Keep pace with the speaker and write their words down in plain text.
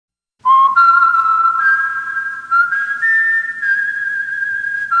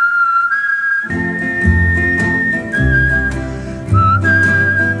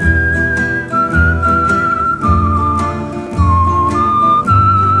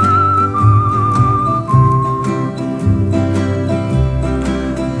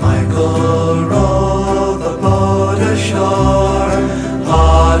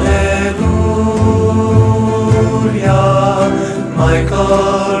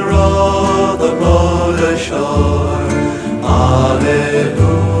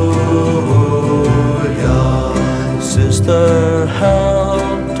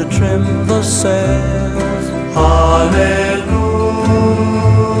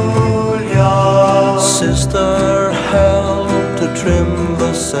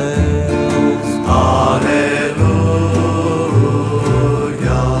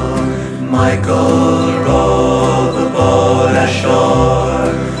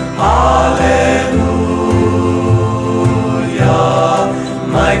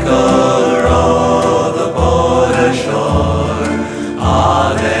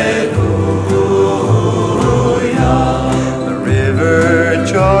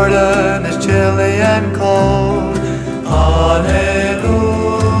Jordan is chilly and cold. Hallelujah.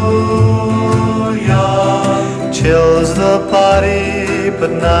 Chills the body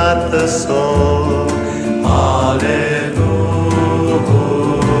but not the soul. Hallelujah.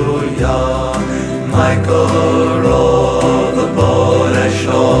 Michael rowed the boat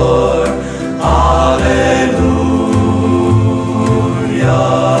ashore. Hallelujah.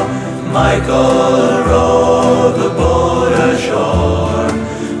 Michael rowed the boat ashore.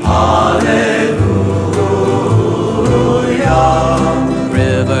 Hallelujah.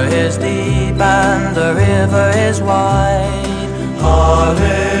 River is deep and the river is wide.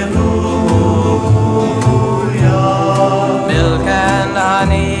 Hallelujah. Milk and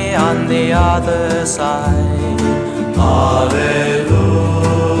honey on the other side. Hallelujah.